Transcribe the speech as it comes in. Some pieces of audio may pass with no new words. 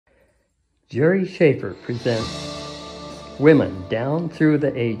Jerry Schaefer presents Women Down Through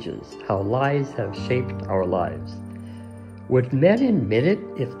the Ages, How Lies Have Shaped Our Lives. Would men admit it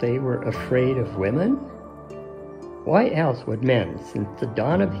if they were afraid of women? Why else would men, since the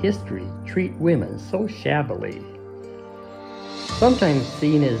dawn of history, treat women so shabbily? Sometimes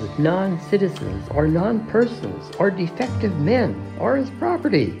seen as non-citizens or non-persons or defective men or as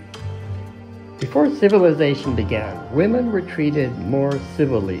property. Before civilization began, women were treated more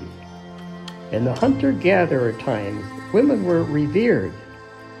civilly. In the hunter-gatherer times, women were revered.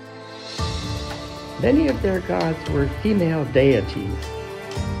 Many of their gods were female deities.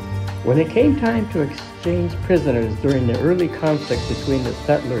 When it came time to exchange prisoners during the early conflict between the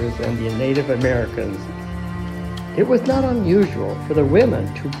settlers and the Native Americans, it was not unusual for the women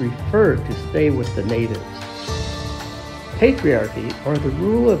to prefer to stay with the natives. Patriarchy, or the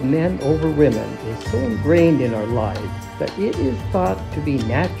rule of men over women, is so ingrained in our lives that it is thought to be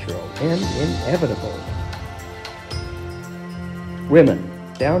natural and inevitable. Women,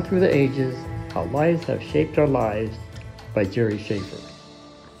 Down Through the Ages, How Lies Have Shaped Our Lives by Jerry Schaefer.